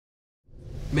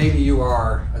Maybe you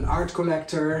are an art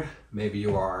collector, maybe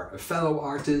you are a fellow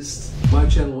artist. My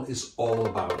channel is all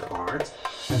about art,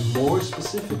 and more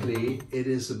specifically it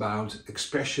is about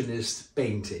expressionist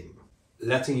painting.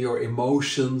 Letting your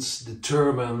emotions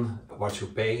determine what you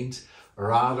paint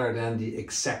rather than the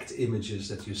exact images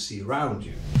that you see around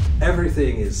you.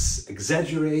 Everything is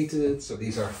exaggerated, so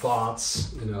these are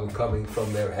thoughts, coming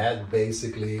from their head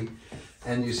basically,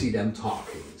 and you see them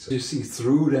talking. So you see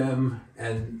through them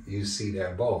and you see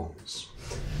their bones.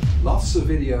 Lots of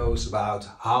videos about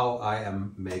how I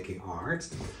am making art.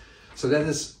 So that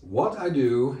is what I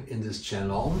do in this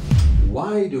channel.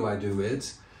 Why do I do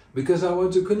it? Because I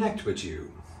want to connect with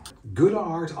you. Good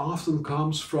art often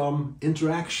comes from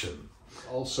interaction.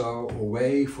 Also a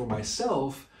way for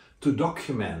myself to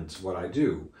document what I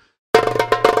do.